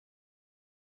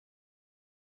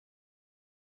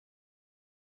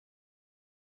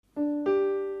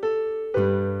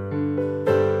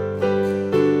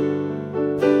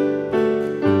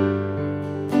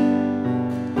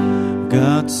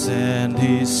God sent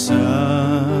His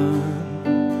Son.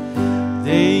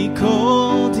 They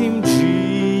called Him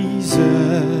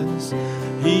Jesus.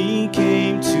 He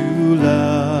came to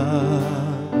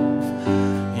love,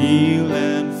 heal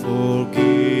and forgive.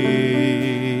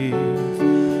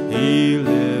 He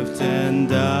lived and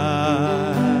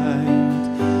died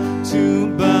to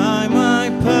buy my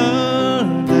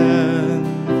pardon.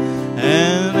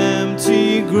 An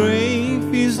empty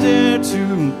grave is there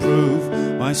to prove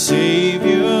my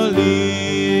Savior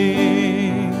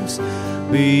lives.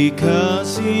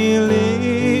 Because He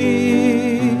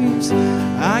lives,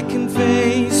 I can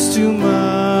face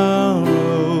tomorrow.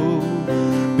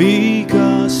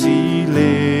 Because He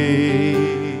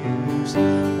lives,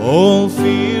 all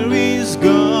fear is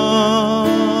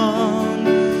gone.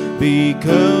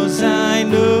 Because I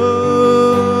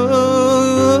know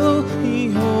He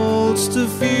holds the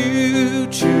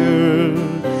future,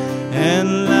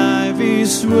 and life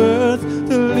is worth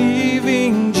the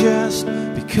living just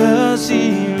because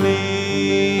He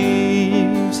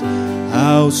lives.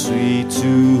 How sweet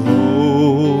to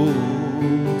hold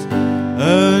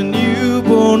a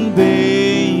newborn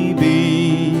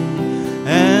baby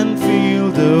and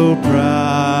feel the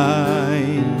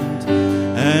pride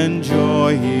and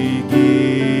joy He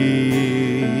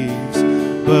gives.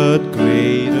 But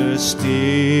greater still,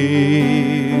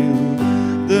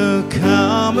 the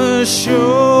calm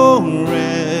assurance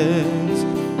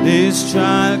this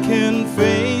child can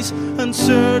face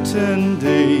uncertain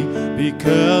day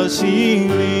because He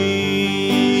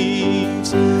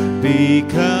lives.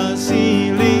 Because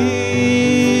He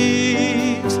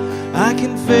lives, I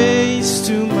can face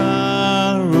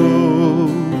tomorrow.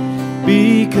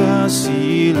 Because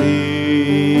He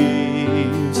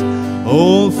lives,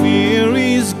 all fear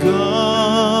is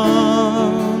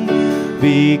gone.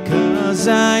 Because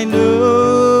I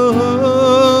know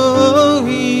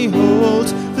He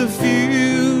holds the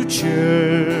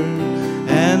future,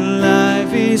 and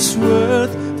life is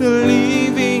worth the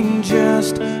living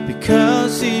just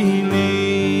because He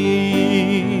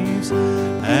lives.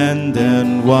 And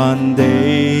then one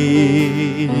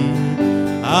day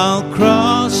I'll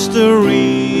cross the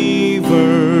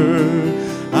river,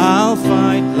 I'll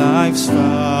fight life's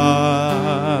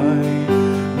fight,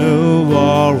 no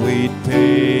war with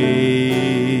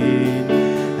pain.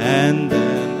 And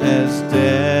then as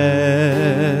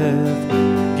death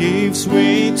gives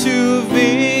way to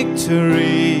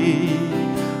victory,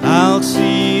 I'll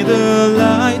see the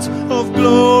light of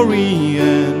glory,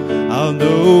 and I'll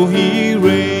know He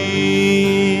reigns.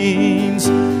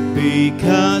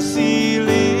 Because He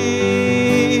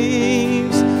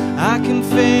lives, I can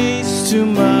face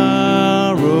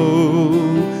tomorrow.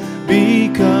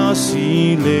 Because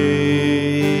He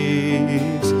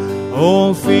lives,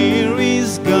 all fear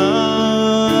is gone.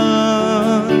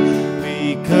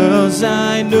 Because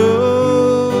I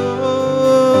know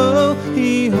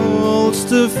He holds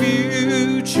the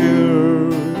future,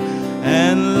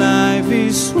 and life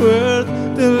is worth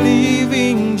the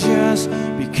living just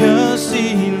because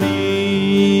He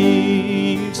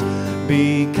lives.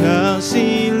 Because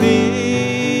He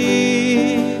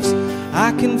lives,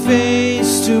 I can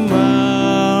face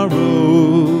tomorrow.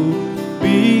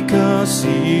 Because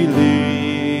He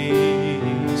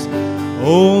lives,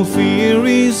 all fear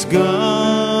is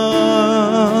gone.